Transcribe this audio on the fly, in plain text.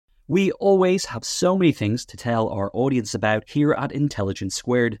We always have so many things to tell our audience about here at Intelligence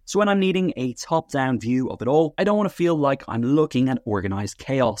Squared. So when I'm needing a top-down view of it all, I don't want to feel like I'm looking at organized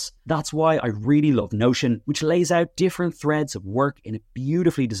chaos. That's why I really love Notion, which lays out different threads of work in a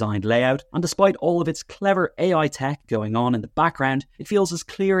beautifully designed layout. And despite all of its clever AI tech going on in the background, it feels as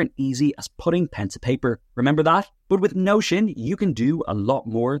clear and easy as putting pen to paper. Remember that? But with Notion, you can do a lot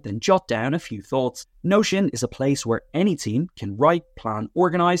more than jot down a few thoughts. Notion is a place where any team can write, plan,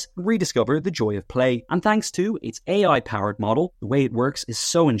 organize, and rediscover the joy of play. And thanks to its AI-powered model, the way it works is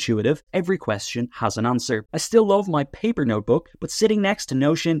so intuitive, every question has an answer. I still love my paper notebook, but sitting next to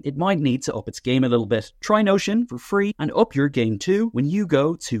Notion, it might need to up its game a little bit. Try Notion for free and up your game too when you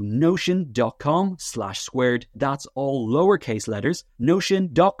go to notion.com/squared. That's all lowercase letters,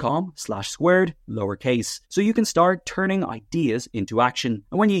 notion.com/squared, lowercase. So you can start turning ideas into action.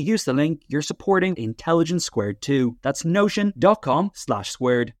 And when you use the link, you're supporting Intelligence Squared too. That's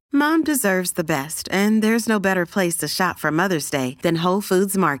notion.com/squared. Mom deserves the best, and there's no better place to shop for Mother's Day than Whole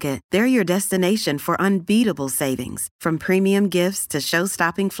Foods Market. They're your destination for unbeatable savings, from premium gifts to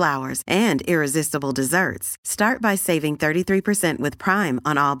show-stopping flowers and irresistible desserts. Start by saving 33% with Prime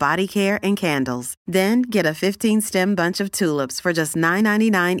on all body care and candles. Then get a 15-stem bunch of tulips for just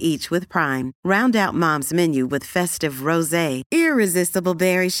 $9.99 each with Prime. Round out Mom's menu with festive rosé, irresistible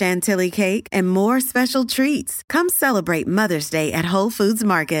berry chantilly cake, and more special treats. Come celebrate Mother's Day at Whole Foods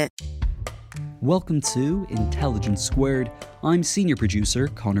Market. Welcome to Intelligence Squared. I'm senior producer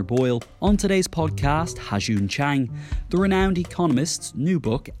Connor Boyle. On today's podcast, Ha-Joon Chang. The renowned economist's new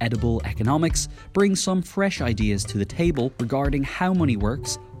book, Edible Economics, brings some fresh ideas to the table regarding how money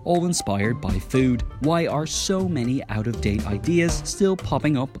works, all inspired by food. Why are so many out-of-date ideas still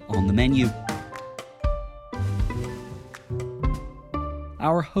popping up on the menu?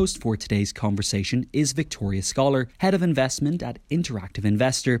 Our host for today's conversation is Victoria Scholar, Head of Investment at Interactive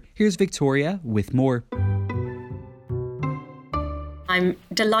Investor. Here's Victoria with more. I'm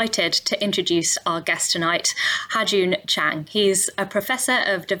delighted to introduce our guest tonight, Ha-Joon Chang. He's a professor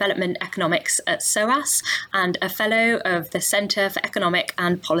of development economics at SOAS and a fellow of the Centre for Economic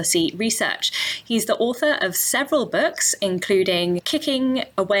and Policy Research. He's the author of several books, including Kicking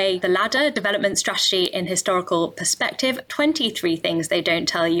Away the Ladder, Development Strategy in Historical Perspective, 23 Things They Don't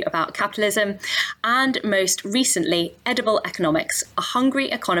Tell You About Capitalism, and most recently, Edible Economics, A Hungry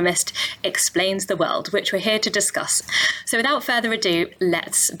Economist Explains the World, which we're here to discuss. So without further ado,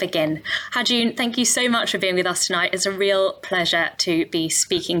 let's begin. Ha-Joon, thank you so much for being with us tonight. It's a real pleasure to be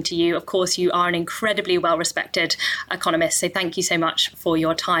speaking to you. Of course, you are an incredibly well-respected economist, so thank you so much for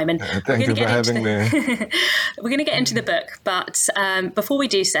your time. And thank you for having me. We're going to get into the book, but before we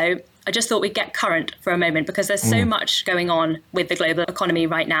do so, I just thought we'd get current for a moment because there's so much going on with the global economy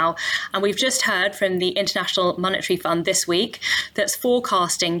right now. And we've just heard from the International Monetary Fund this week that's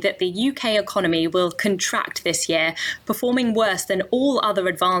forecasting that the UK economy will contract this year, performing worse than all other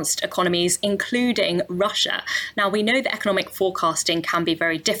advanced economies, including Russia. Now, we know that economic forecasting can be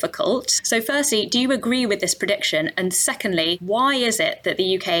very difficult. So firstly, do you agree with this prediction? And secondly, why is it that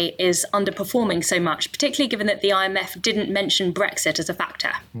the UK is underperforming so much, particularly given that the IMF didn't mention Brexit as a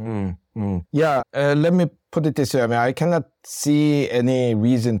factor? Let me put it this way. I cannot see any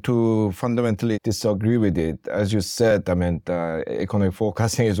reason to fundamentally disagree with it. As you said, economic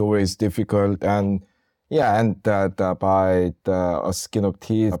forecasting is always difficult. And by a skin of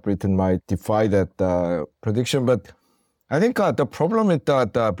teeth, Britain might defy that prediction. But I think the problem with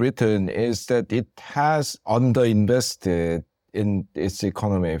Britain is that it has underinvested in its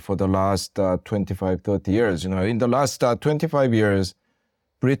economy for the last 25, 30 years. In the last 25 years,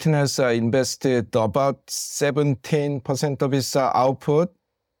 Britain has invested about 17% of its output.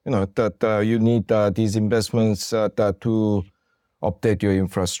 You need these investments to update your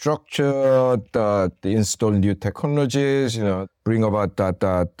infrastructure, install new technologies, bring about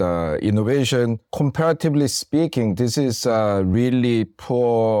that innovation. Comparatively speaking, this is really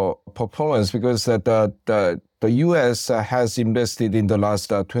poor performance because the US has invested in the last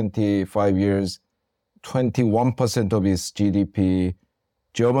 25 years 21% of its GDP.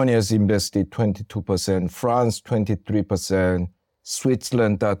 Germany has invested 22%, France 23%,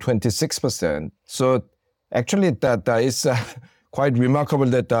 Switzerland 26%. So actually that is quite remarkable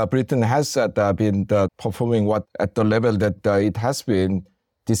that Britain has been performing at the level that it has been,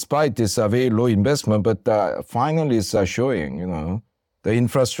 despite this very low investment, but finally it's showing, the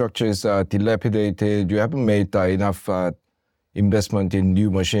infrastructure is dilapidated. You haven't made enough investment in new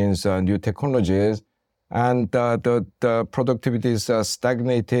machines, new technologies. And the productivity is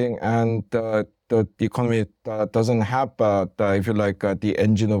stagnating, and the economy doesn't have, the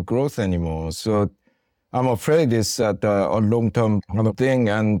engine of growth anymore. So I'm afraid it's a long-term kind of thing.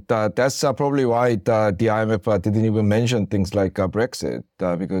 And that's probably why the IMF didn't even mention things like Brexit,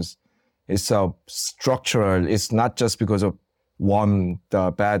 because it's structural. It's not just because of one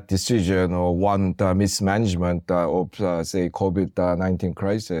bad decision or one mismanagement of, say, COVID-19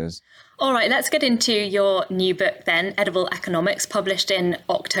 crisis. All right, let's get into your new book then, Edible Economics, published in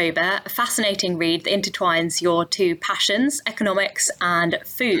October. A fascinating read that intertwines your two passions, economics and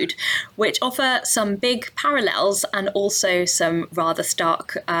food, which offer some big parallels and also some rather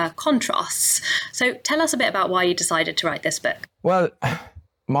stark contrasts. So tell us a bit about why you decided to write this book. Well,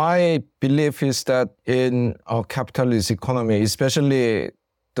 my belief is that in our capitalist economy, especially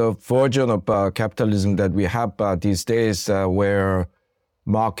the version of capitalism that we have these days, where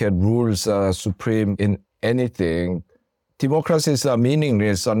market rules are supreme in anything, democracy is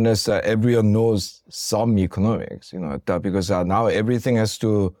meaningless unless everyone knows some economics, because now everything has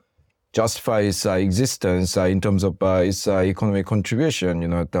to justify its existence in terms of its economic contribution,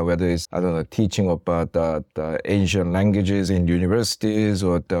 whether it's, teaching of the ancient languages in universities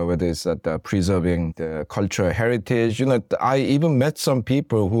or whether it's preserving the cultural heritage. I even met some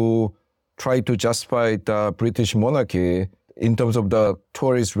people who try to justify the British monarchy in terms of the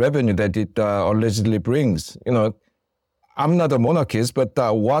tourist revenue that it allegedly brings. I'm not a monarchist, but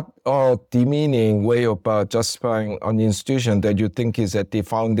what a demeaning way of justifying an institution that you think is at the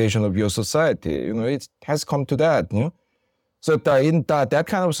foundation of your society. It has come to that. So in that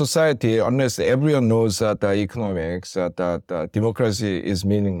kind of society, unless everyone knows the economics, the democracy is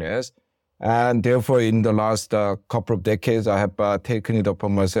meaningless. And therefore, in the last couple of decades, I have taken it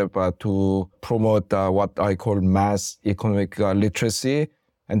upon myself to promote what I call mass economic literacy.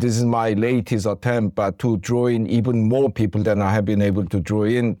 And this is my latest attempt to draw in even more people than I have been able to draw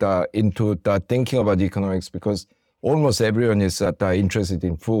in into thinking about economics, because almost everyone is interested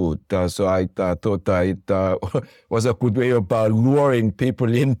in food. So I thought it was a good way of luring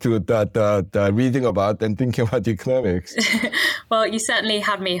people into reading about and thinking about economics. Well, you certainly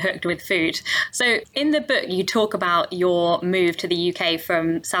had me hooked with food. So in the book, you talk about your move to the UK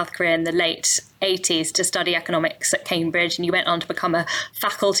from South Korea in the late 80s to study economics at Cambridge, and you went on to become a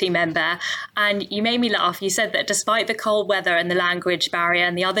faculty member. And you made me laugh. You said that despite the cold weather and the language barrier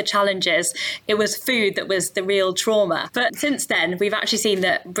and the other challenges, it was food that was the real trauma. But since then, we've actually seen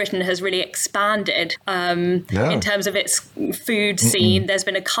that Britain has really expanded in terms of its food scene. There's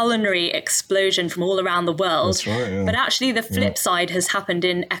been a culinary explosion from all around the world. That's right, yeah. But actually, the flip side has happened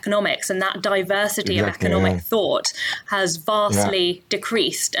in economics, and that diversity of economic thought has vastly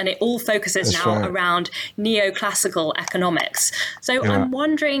decreased, and it all focuses now around neoclassical economics. So I'm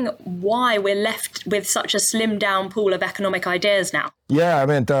wondering why we're left with such a slimmed down pool of economic ideas now. Yeah, I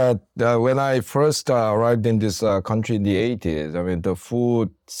mean, when I first arrived in this country in the 80s, I mean, the food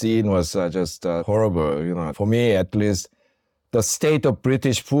scene was just horrible. For me, at least, the state of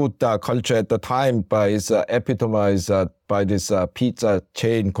British food culture at the time is epitomized by this pizza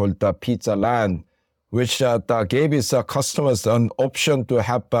chain called Pizza Land, which gave its customers an option to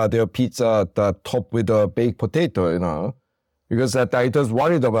have their pizza topped with a baked potato, because it was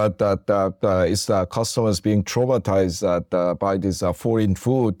worried about its customers being traumatized by this foreign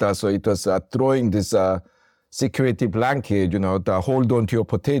food. So it was throwing this security blanket, hold on to your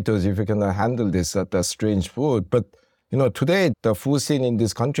potatoes if you can handle this strange food. But today, the food scene in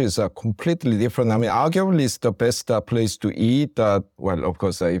this country is completely different. I mean, arguably, it's the best place to eat. Well, of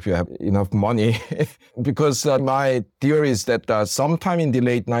course, if you have enough money. Because my theory is that sometime in the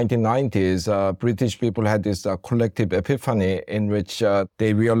late 1990s, British people had this collective epiphany in which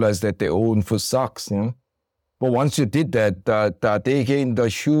they realized that their own food sucks. But once you did that, they gained a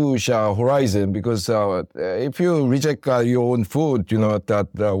huge horizon, because if you reject your own food,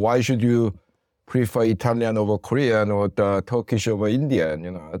 why should you prefer Italian over Korean or Turkish over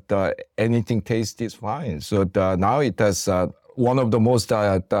Indian? Anything tasty is fine. So now it has one of the most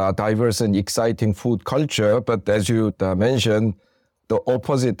diverse and exciting food culture. But as you mentioned, the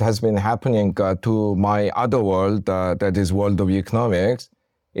opposite has been happening to my other world, that is world of economics,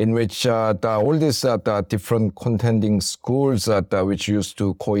 in which all these different contending schools which used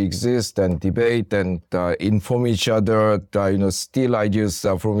to coexist and debate and inform each other, steal ideas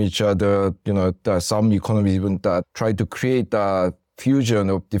from each other. Some economists even try to create a fusion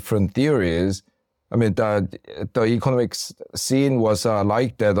of different theories. I mean, the economics scene was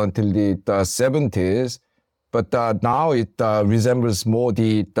like that until the 70s, but now it resembles more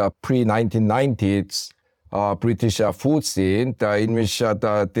the pre-1990s British food scene, in which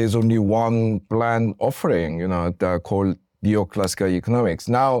there's only one brand offering, called neoclassical economics.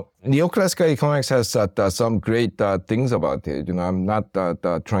 Now, neoclassical economics has some great things about it. I'm not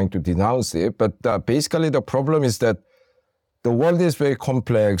trying to denounce it, but basically the problem is that the world is very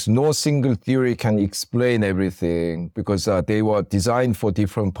complex. No single theory can explain everything because they were designed for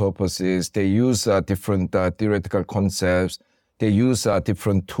different purposes. They use different theoretical concepts. They use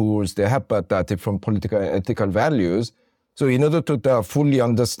different tools. They have different political and ethical values. So in order to fully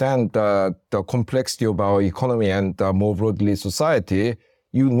understand the complexity of our economy and more broadly society,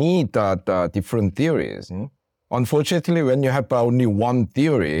 you need different theories. Unfortunately, when you have only one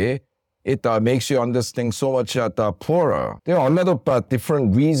theory, it makes you understand so much poorer. There are a lot of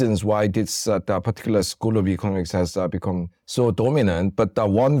different reasons why this particular school of economics has become so dominant. But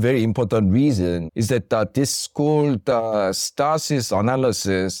one very important reason is that this school starts its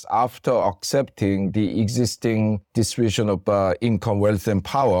analysis after accepting the existing distribution of income, wealth, and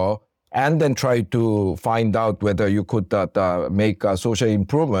power, and then try to find out whether you could make social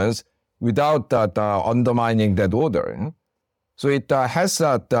improvements without undermining that order. So it has,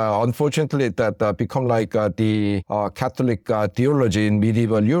 unfortunately, become like the Catholic theology in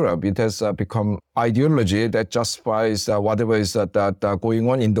medieval Europe. It has become ideology that justifies whatever is going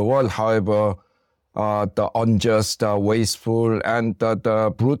on in the world, however the unjust, wasteful, and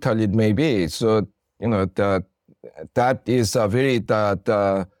brutal it may be. So, that is very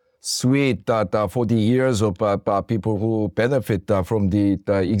sweet for the ears of people who benefit from the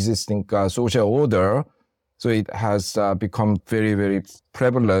existing social order. So it has become very, very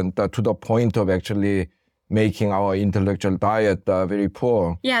prevalent to the point of actually making our intellectual diet very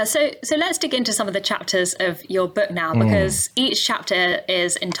poor. Yeah, so let's dig into some of the chapters of your book now, because each chapter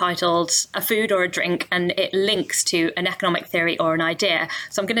is entitled A Food or a Drink, and it links to an economic theory or an idea.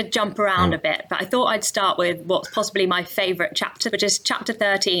 So I'm going to jump around a bit, but I thought I'd start with what's possibly my favourite chapter, which is chapter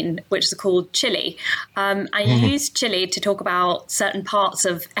 13, which is called Chile. And you use Chile to talk about certain parts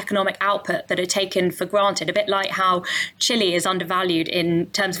of economic output that are taken for granted, a bit like how Chili is undervalued in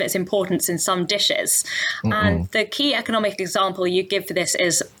terms of its importance in some dishes. And the key economic example you give for this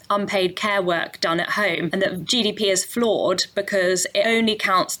is unpaid care work done at home, and that GDP is flawed because it only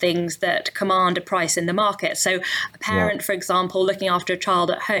counts things that command a price in the market. So a parent, for example, looking after a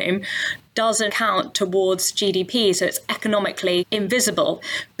child at home doesn't count towards GDP, so it's economically invisible.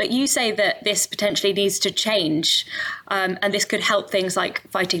 But you say that this potentially needs to change, and this could help things like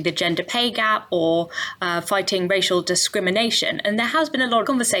fighting the gender pay gap or fighting racial discrimination. And there has been a lot of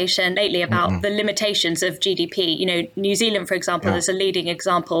conversation lately about the limitations of GDP. New Zealand, for example, is a leading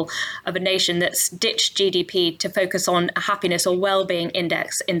example of a nation that's ditched GDP to focus on a happiness or well-being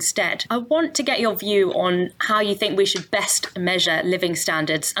index instead. I want to get your view on how you think we should best measure living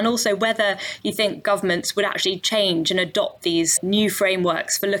standards, and also whether you think governments would actually change and adopt these new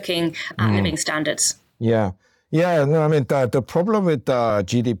frameworks for looking at living standards. No, I mean, the problem with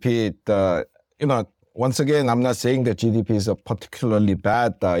GDP, once again, I'm not saying that GDP is a particularly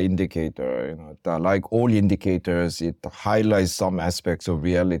bad indicator. Like all indicators, it highlights some aspects of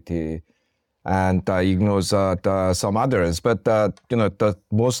reality and ignores some others. But, the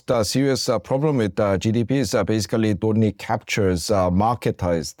most serious problem with GDP is basically it only captures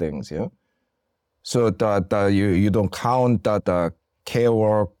marketized things, So you don't count the care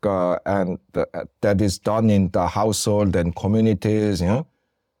work and that is done in the household and communities,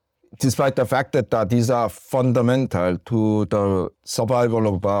 despite the fact that these are fundamental to the survival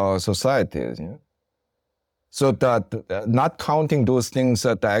of our societies. So that not counting those things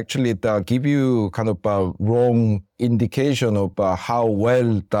that actually give you kind of a wrong indication of how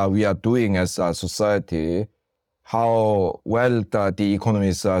well we are doing as a society, how well the economy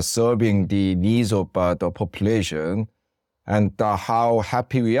is serving the needs of the population, and how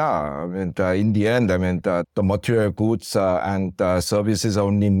happy we are. I mean, in the end, the material goods and services are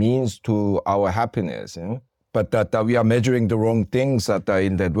only means to our happiness. But that we are measuring the wrong things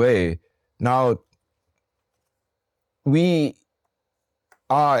in that way. Now, we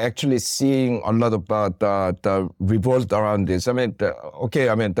are actually seeing a lot about the revolt around this.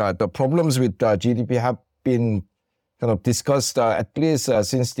 The problems with GDP have been kind of discussed at least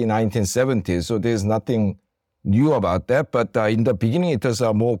since the 1970s. So there's nothing new about that. But in the beginning, it was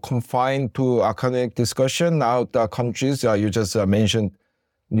more confined to academic discussion. Now the countries, you just mentioned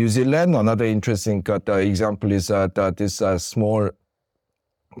New Zealand. Another interesting example is this small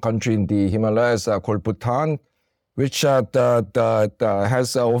country in the Himalayas called Bhutan, which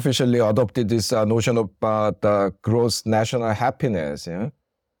has officially adopted this notion of the gross national happiness.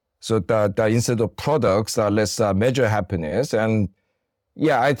 So that instead of products, let's measure happiness. And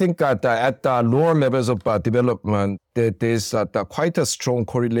Yeah, I think at the lower levels of development, there's quite a strong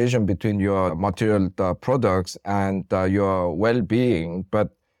correlation between your material products and your well-being. But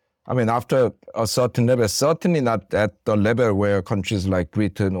I mean, after a certain level, certainly not at the level where countries like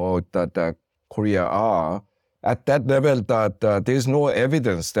Britain or Korea are, at that level, there's no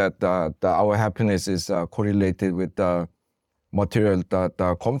evidence that our happiness is correlated with material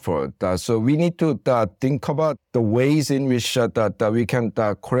comfort. So we need to think about the ways in which that we can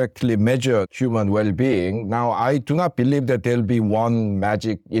correctly measure human well-being. Now, I do not believe that there'll be one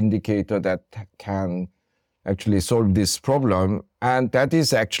magic indicator that can actually solve this problem. And that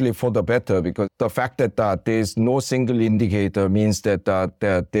is actually for the better, because the fact that there is no single indicator means that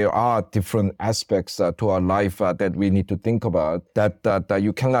there are different aspects to our life that we need to think about, that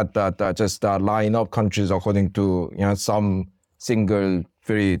you cannot just line up countries according to some single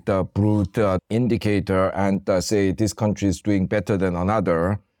very brute indicator and say this country is doing better than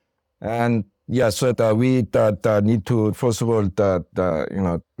another. And yeah, so we need to, first of all,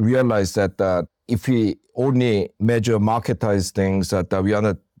 realize that if we only measure marketized things, that we are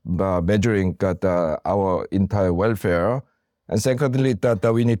not measuring our entire welfare. And secondly, that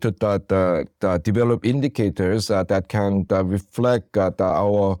we need to develop indicators that can reflect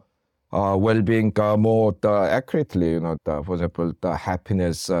our well-being more accurately. For example, the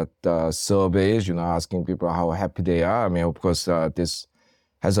happiness surveys, asking people how happy they are. I mean, of course, this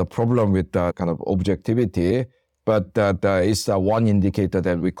has a problem with kind of objectivity. But that is one indicator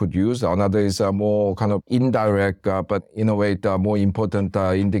that we could use. Another is more kind of indirect, but in a way, the more important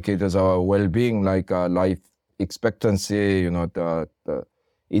indicators are well-being, like life expectancy, the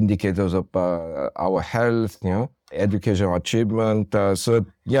indicators of our health, educational achievement. So,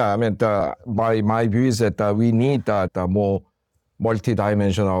 yeah, I mean, my view is that we need a more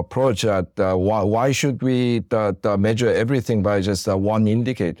multidimensional approach. Why should we measure everything by just one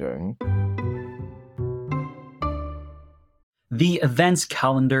indicator? The events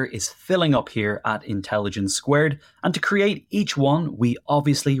calendar is filling up here at Intelligence Squared, and to create each one, we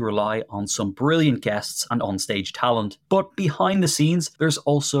obviously rely on some brilliant guests and onstage talent. But behind the scenes, there's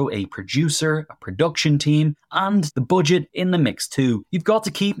also a producer, a production team, and the budget in the mix too. You've got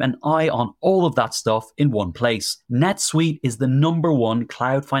to keep an eye on all of that stuff in one place. NetSuite is the #1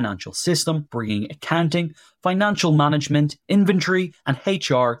 cloud financial system, bringing accounting, financial management, inventory, and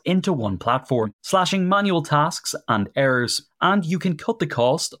HR into one platform, slashing manual tasks and errors. And you can cut the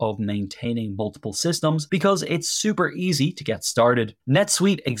cost of maintaining multiple systems because it's super easy to get started.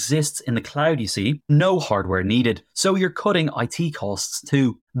 NetSuite exists in the cloud, you see, no hardware needed, so you're cutting IT costs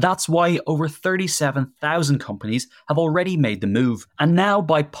too. That's why over 37,000 companies have already made the move. And now,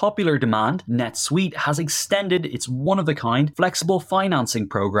 by popular demand, NetSuite has extended its one-of-a-kind flexible financing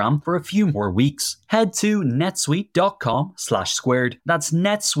program for a few more weeks. Head to netsuite.com/squared. That's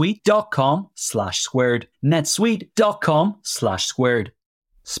netsuite.com/squared. netsuite.com/squared.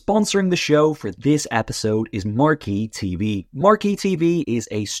 Sponsoring the show for this episode is Marquee TV. Marquee TV is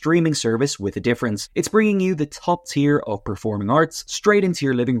a streaming service with a difference. It's bringing you the top tier of performing arts straight into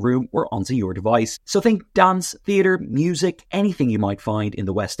your living room or onto your device. So think dance, theatre, music, anything you might find in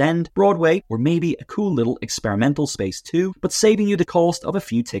the West End, Broadway, or maybe a cool little experimental space too, but saving you the cost of a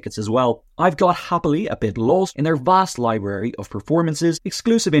few tickets as well. I've got happily a bit lost in their vast library of performances,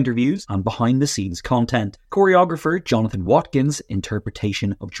 exclusive interviews, and behind-the-scenes content. Choreographer Jonathan Watkins'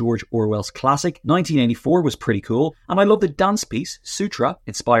 interpretation of George Orwell's classic 1984 was pretty cool, and I love the dance piece Sutra,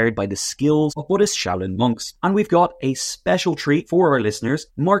 inspired by the skills of Buddhist Shaolin monks. And we've got a special treat for our listeners.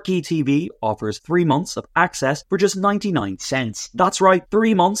 Marquee TV offers 3 months of access for just 99 cents. That's right,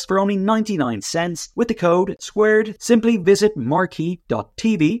 3 months for only 99 cents. With the code SQUARED, simply visit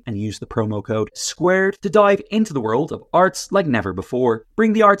marquee.tv and use the promo code SQUARED to dive into the world of arts like never before.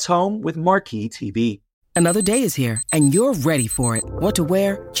 Bring the arts home with Marquee TV. Another day is here, and you're ready for it. What to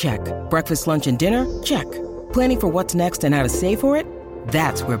wear? Check. Breakfast, lunch, and dinner? Check. Planning for what's next and how to save for it?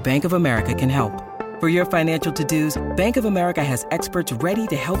 That's where Bank of America can help. For your financial to-dos, Bank of America has experts ready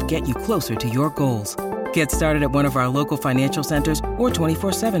to help get you closer to your goals. Get started at one of our local financial centers or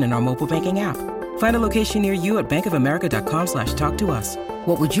 24/7 in our mobile banking app. Find a location near you at bankofamerica.com/talktous.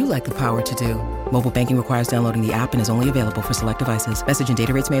 What would you like the power to do? Mobile banking requires downloading the app and is only available for select devices. Message and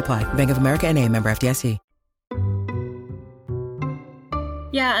data rates may apply. Bank of America NA, member FDIC.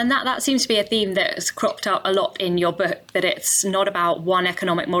 Yeah, and that seems to be a theme that's cropped up a lot in your book, that it's not about one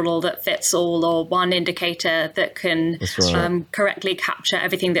economic model that fits all or one indicator that can correctly capture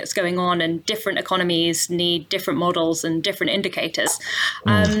everything that's going on, and different economies need different models and different indicators.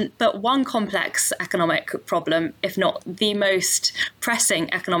 But one complex economic problem, if not the most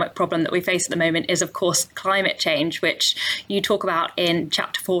pressing economic problem that we face at the moment, is, of course, climate change, which you talk about in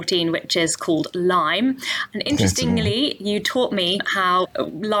chapter 14, which is called Lime. And interestingly, you taught me how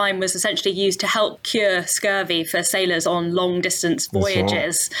lime was essentially used to help cure scurvy for sailors on long distance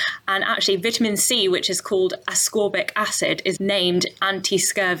voyages. And actually vitamin C, which is called ascorbic acid, is named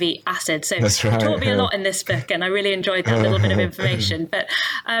anti-scurvy acid. So you taught me a lot in this book, and I really enjoyed that little bit of information. But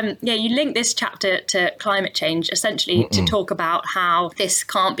you link this chapter to climate change essentially to talk about how this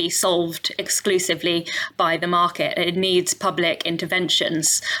can't be solved exclusively by the market. It needs public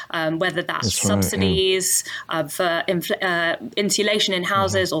interventions, whether that's subsidies for insulation in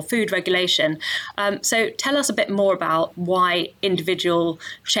houses or food regulation. So tell us a bit more about why individual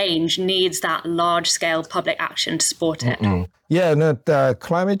change needs that large-scale public action to support it. Yeah, no,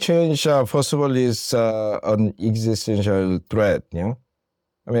 climate change, first of all, is an existential threat.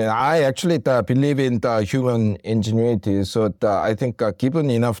 I mean, I actually believe in the human ingenuity. So I think given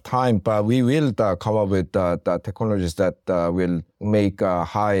enough time, we will come up with the technologies that will make a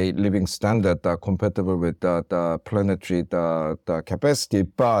high living standard compatible with the planetary the capacity.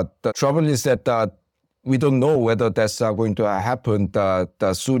 But the trouble is that we don't know whether that's going to happen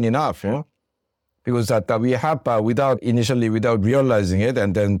soon enough. Because we have, without realizing it,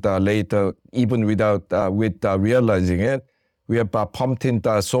 and then later, even without realizing it, we have pumped in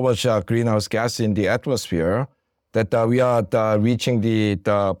so much greenhouse gas in the atmosphere that we are reaching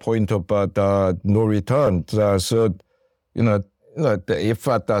the point of no return. So, if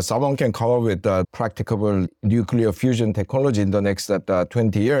someone can come up with practicable nuclear fusion technology in the next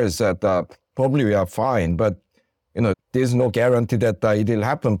 20 years, probably we are fine. But there's no guarantee that it will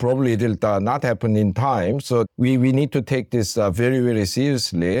happen. Probably it will not happen in time. So we need to take this very, very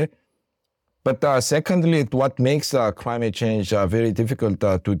seriously. But secondly, what makes climate change very difficult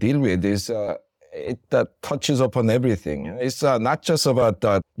to deal with is it touches upon everything. It's not just about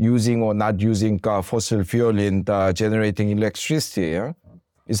using or not using fossil fuel in generating electricity.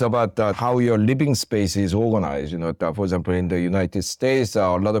 It's about how your living space is organized. For example, in the United States, a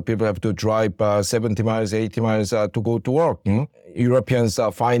lot of people have to drive 70 miles, 80 miles to go to work. Europeans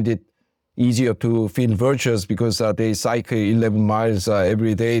find it easier to feel virtuous because they cycle 11 miles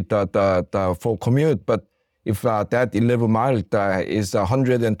every day for commute. But if that 11 miles is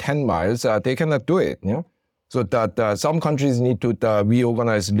 110 miles, they cannot do it. So that some countries need to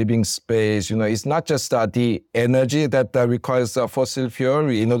reorganize living space. It's not just the energy that requires fossil fuel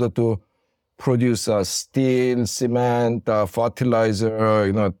in order to produce steel, cement,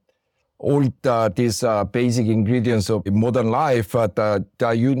 fertilizer, all these basic ingredients of modern life,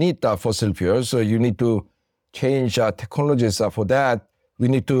 you need fossil fuels. So you need to change technologies for that. We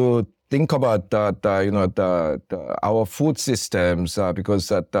need to think about our food systems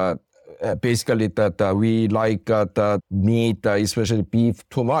because basically we like the meat, especially beef,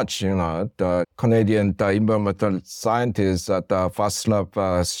 too much. The Canadian environmental scientists Václav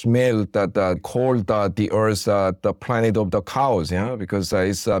Smil called the Earth the planet of the cows, because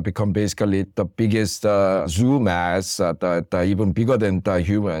it's become basically the biggest zoo mass, even bigger than the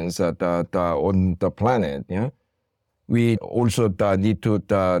humans on the planet. We also need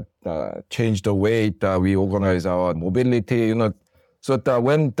to change the way we organize our mobility. So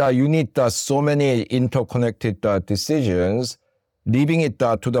when you need so many interconnected decisions, leaving it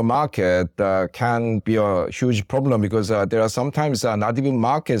to the market can be a huge problem because there are sometimes not even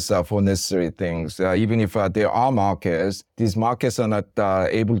markets for necessary things. Even if there are markets, these markets are not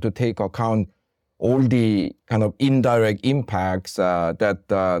able to take account all the kind of indirect impacts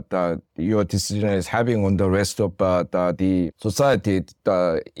that your decision is having on the rest of the society.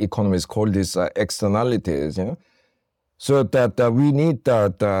 The economists call this externalities. So that we need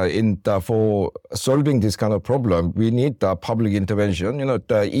for solving this kind of problem, we need public intervention.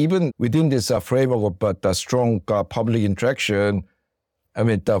 Even within this framework of the strong public interaction, I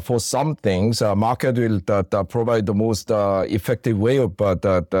mean, for some things, market will provide the most effective way of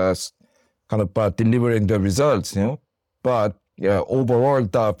delivering the results. But overall,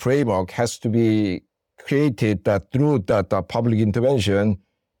 the framework has to be created through that public intervention,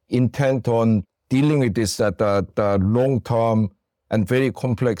 intent on dealing with this the long-term and very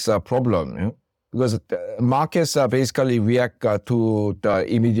complex problem, because markets basically react to the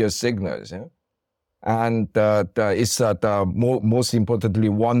immediate signals, and it's most importantly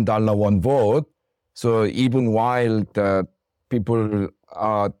 $1 one vote. So even while people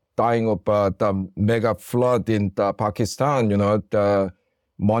are dying of the mega flood in Pakistan. The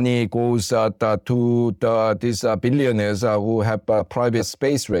money goes to these billionaires who have a private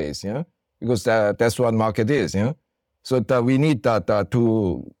space race, because that's what market is. So we need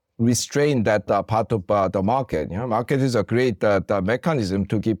to restrain that part of the market. Market is a great mechanism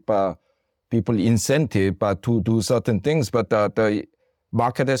to give people incentive to do certain things, but the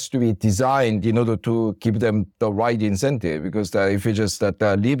market has to be designed in order to give them the right incentive. Because if you just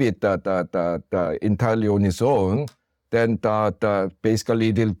leave it entirely on its own, then basically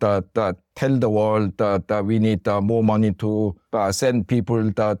it'll tell the world that we need more money to send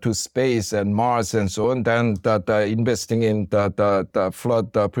people to space and Mars and so on, than investing in the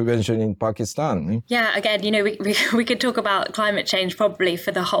flood prevention in Pakistan. Yeah, again, we could talk about climate change probably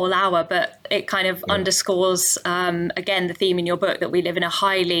for the whole hour, but it kind of underscores, again, the theme in your book that we live in a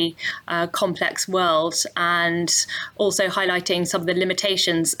highly complex world, and also highlighting some of the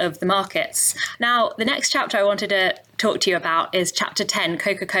limitations of the markets. Now, the next chapter I wanted to talk to you about is chapter 10,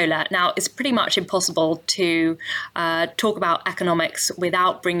 Coca-Cola. Now, it's pretty much impossible to talk about economics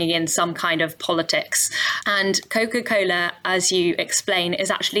without bringing in some kind of politics. And Coca-Cola, as you explain, is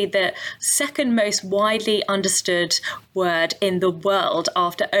actually the second most widely understood word in the world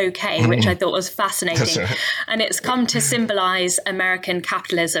after OK, which I thought was fascinating. Right. And it's come to symbolize American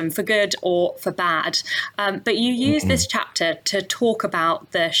capitalism for good or for bad. But you use this chapter to talk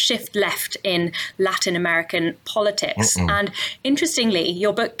about the shift left in Latin American politics. And interestingly,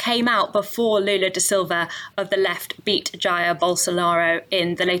 your book came out before Lula da Silva of the left beat Jair Bolsonaro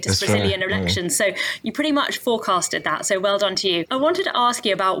in the latest Brazilian election. So you pretty much forecasted that. So well done to you. I wanted to ask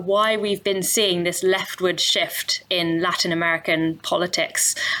you about why we've been seeing this leftward shift in Latin American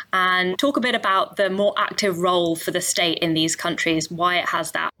politics, and talk a bit about the more active role for the state in these countries, why it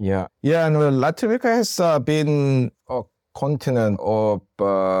has that. Latin America has been a continent of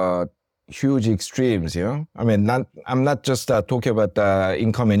huge extremes. I mean, I'm not just talking about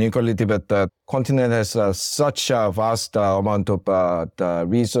income inequality, but the continent has such a vast amount of the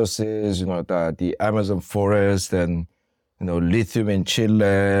resources, the Amazon forest, and lithium in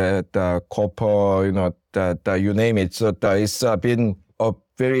Chile, the copper, you name it. So it's been a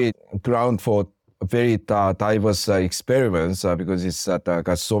very ground for very diverse experiments because it's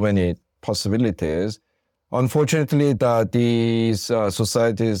got so many possibilities. Unfortunately, these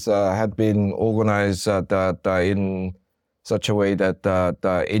societies had been organized in such a way that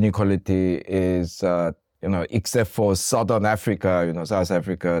the inequality is, except for Southern Africa, South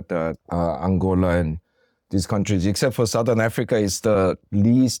Africa, Angola, and these countries, except for Southern Africa, is the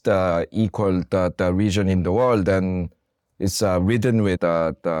least equal the region in the world, and it's ridden with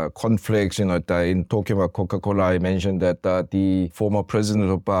the conflicts. In talking about Coca-Cola, I mentioned that the former president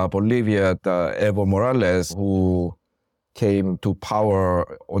of Bolivia, Evo Morales, who came to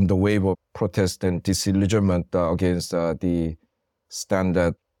power on the wave of protest and disillusionment against the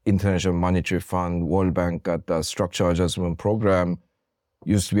Standard International Monetary Fund, World Bank, the Structural Adjustment Program,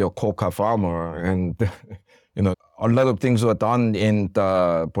 used to be a coca farmer. And, a lot of things were done in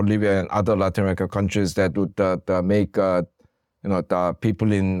Bolivia and other Latin American countries that would make, the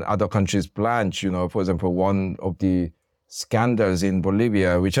people in other countries blanch. For example, one of the scandals in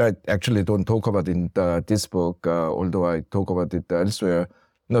Bolivia, which I actually don't talk about in this book, although I talk about it elsewhere.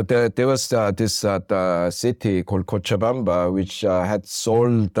 There was this city called Cochabamba, which had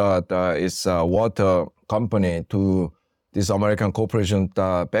sold its water company to this American corporation,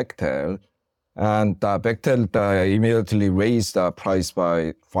 Bechtel. And Bechtel immediately raised the price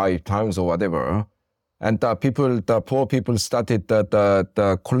by 5 times or whatever. And the poor people started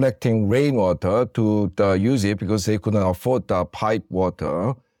collecting rainwater to use it because they couldn't afford the pipe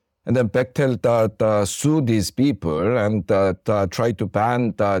water. And then Bechtel sued these people and tried to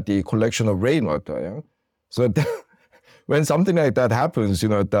ban the collection of rainwater. Yeah? So when something like that happens,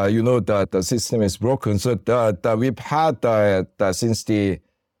 that the system is broken. So we've had since the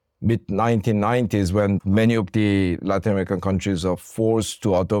mid-1990s, when many of the Latin American countries are forced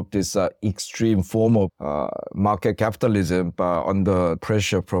to adopt this extreme form of market capitalism under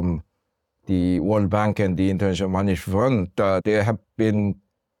pressure from the World Bank and the International Monetary Fund, there have been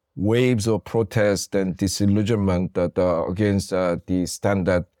waves of protest and disillusionment against the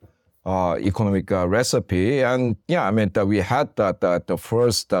standard economic recipe. And we had the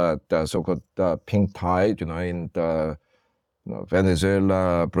first so-called pink tide, in the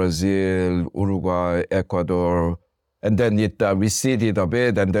Venezuela, Brazil, Uruguay, Ecuador, and then it receded a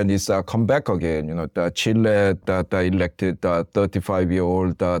bit, and then it's come back again. The Chile that elected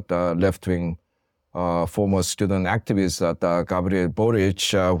 35-year-old left-wing former student activist Gabriel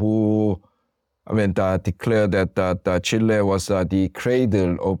Boric, who declared that Chile was the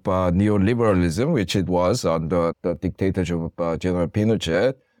cradle of neoliberalism, which it was under the dictatorship of General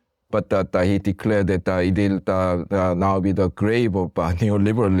Pinochet. But that he declared that it will now be the grave of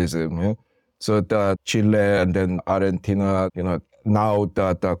neoliberalism. Yeah? So Chile and then Argentina, now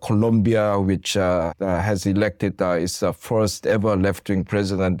the Colombia, which has elected its first ever left-wing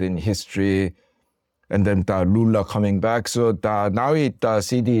president in history, and then Lula coming back. So now it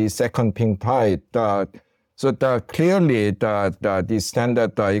see the second pink tide. So clearly the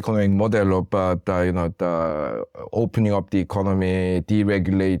standard economic model of the opening up the economy,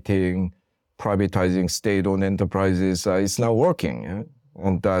 deregulating, privatizing state-owned enterprises is not working. Yeah?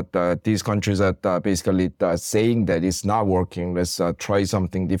 And that these countries are basically saying that it's not working. Let's try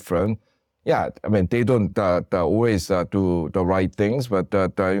something different. Yeah, they don't always do the right things, but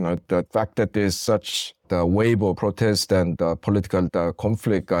the fact that there's such the wave of protest and political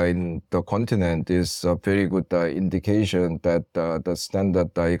conflict in the continent is a very good indication that the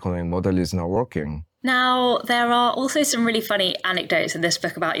standard economic model is not working. Now, there are also some really funny anecdotes in this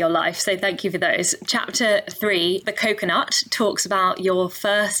book about your life, so thank you for those. Chapter 3, The Coconut, talks about your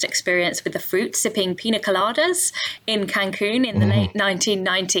first experience with the fruit, sipping pina coladas in Cancun in the late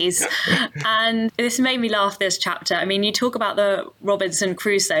 1990s. And this made me laugh, this chapter. You talk about the Robinson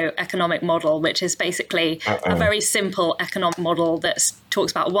Crusoe economic model, which is basically a very simple economic model that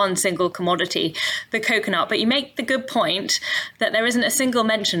talks about one single commodity, the coconut. But you make the good point that there isn't a single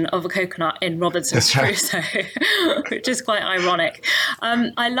mention of a coconut in Robinson Crusoe, which is quite ironic.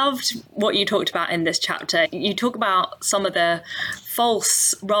 I loved what you talked about in this chapter. You talk about some of the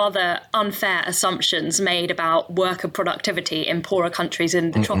false, rather unfair assumptions made about worker productivity in poorer countries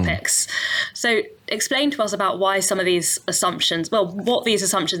in the tropics. So explain to us about why some of these assumptions, what these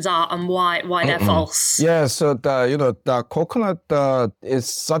assumptions are and why they're false. Yeah, so the coconut is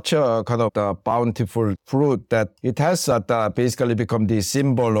such a kind of bountiful fruit that it has basically become the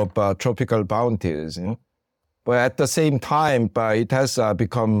symbol of tropical bounties. But at the same time, it has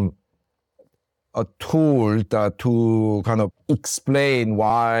become a tool to kind of explain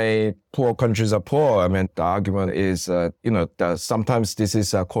why poor countries are poor. The argument is, sometimes this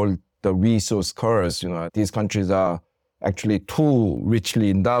is called the resource curse. These countries are actually too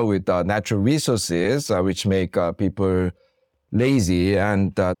richly endowed with natural resources, which make people lazy,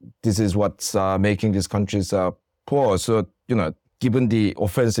 and this is what's making these countries poor. So, given the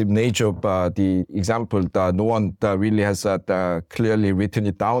offensive nature of the example, no one really has clearly written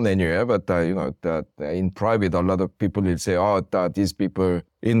it down anywhere. But in private, a lot of people will say, these people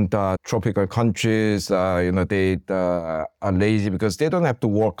in the tropical countries, they are lazy because they don't have to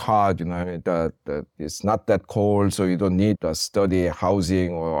work hard. It's not that cold, so you don't need to study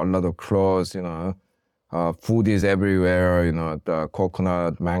housing or a lot of clothes. Food is everywhere, the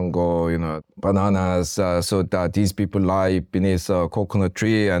coconut, mango, bananas. So that these people lie beneath a coconut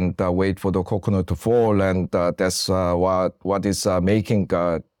tree and wait for the coconut to fall. And that's what is making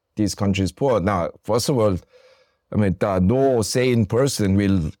these countries poor. Now, first of all, no sane person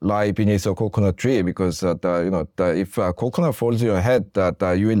will lie beneath a coconut tree because, if a coconut falls on your head,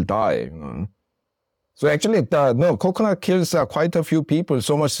 you will die, So actually, coconut kills quite a few people,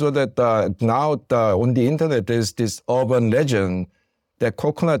 so much so that now on the internet there's this urban legend that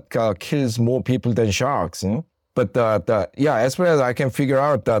coconut kills more people than sharks. But as far as I can figure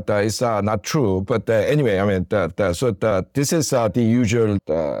out, that is not true. But anyway, this is the usual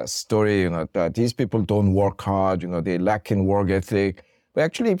story. That these people don't work hard. They lack in work ethic. But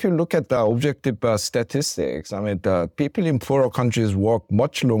actually, if you look at the objective statistics, the people in poorer countries work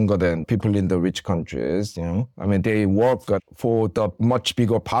much longer than people in the rich countries. They work for the much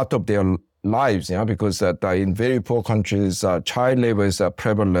bigger part of their lives. Because in very poor countries, child labor is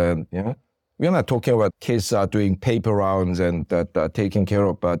prevalent. We're not talking about kids doing paper rounds and taking care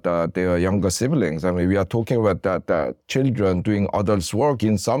of their younger siblings. We are talking about children doing adults' work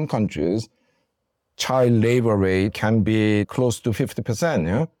in some countries. Child labor rate can be close to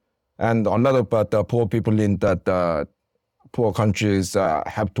 50%, And a lot of the poor people in poor countries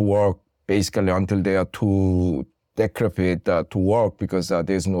have to work basically until they are too decrepit to work because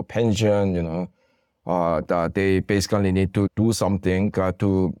there's no pension, they basically need to do something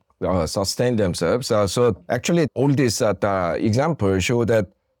to sustain themselves. So actually all these examples show that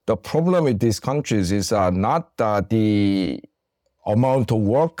the problem with these countries is not the amount of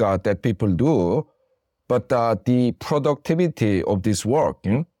work that people do, but the productivity of this work.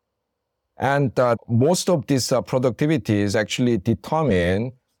 And most of this productivity is actually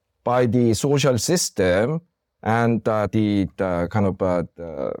determined by the social system and the kind of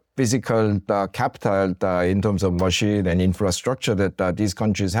physical capital in terms of machine and infrastructure that these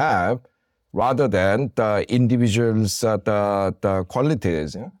countries have rather than the individual's the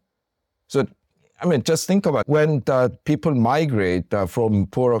qualities. Yeah? So, I mean, just think about when the people migrate from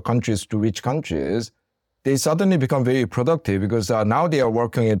poorer countries to rich countries, they suddenly become very productive because now they are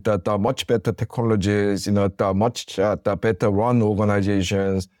working at the much better technologies, the much the better run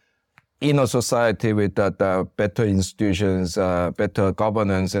organizations, in a society with the better institutions, better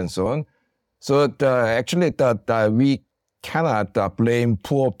governance, and so on. So actually, we cannot blame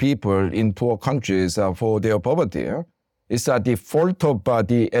poor people in poor countries for their poverty. It's the fault of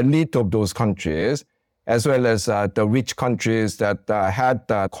the elite of those countries, as well as the rich countries that had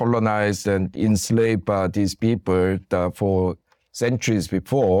colonized and enslaved these people for centuries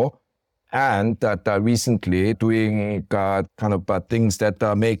before, and that recently doing kind of things that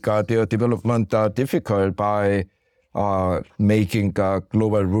make their development difficult by making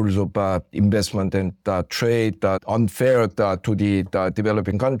global rules of investment and trade unfair to the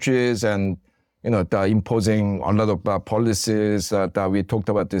developing countries, and imposing a lot of policies that we talked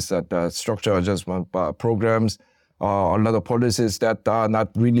about this the structural adjustment programs, a lot of policies that are not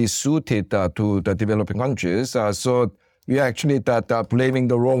really suited to the developing countries. So we are actually blaming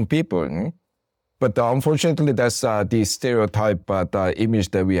the wrong people. But unfortunately, that's the stereotype, the image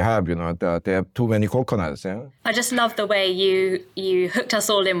that we have, that they have too many coconuts. Yeah? I just love the way you hooked us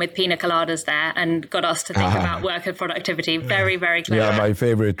all in with pina coladas there and got us to think about work and productivity. Very, very clever. Yeah, my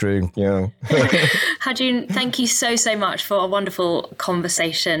favorite drink, yeah. Hajun, thank you so much for a wonderful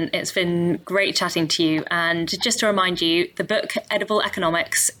conversation. It's been great chatting to you. And just to remind you, the book Edible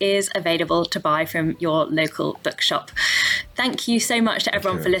Economics is available to buy from your local bookshop. Thank you so much to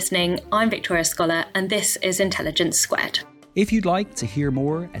everyone for listening. I'm Victoria Scholar, and this is Intelligence Squared. If you'd like to hear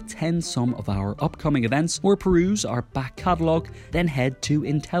more, attend some of our upcoming events, or peruse our back catalogue, then head to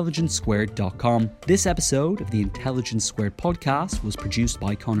intelligencesquared.com. This episode of the Intelligence Squared podcast was produced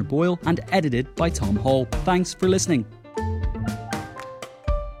by Connor Boyle and edited by Tom Hall. Thanks for listening.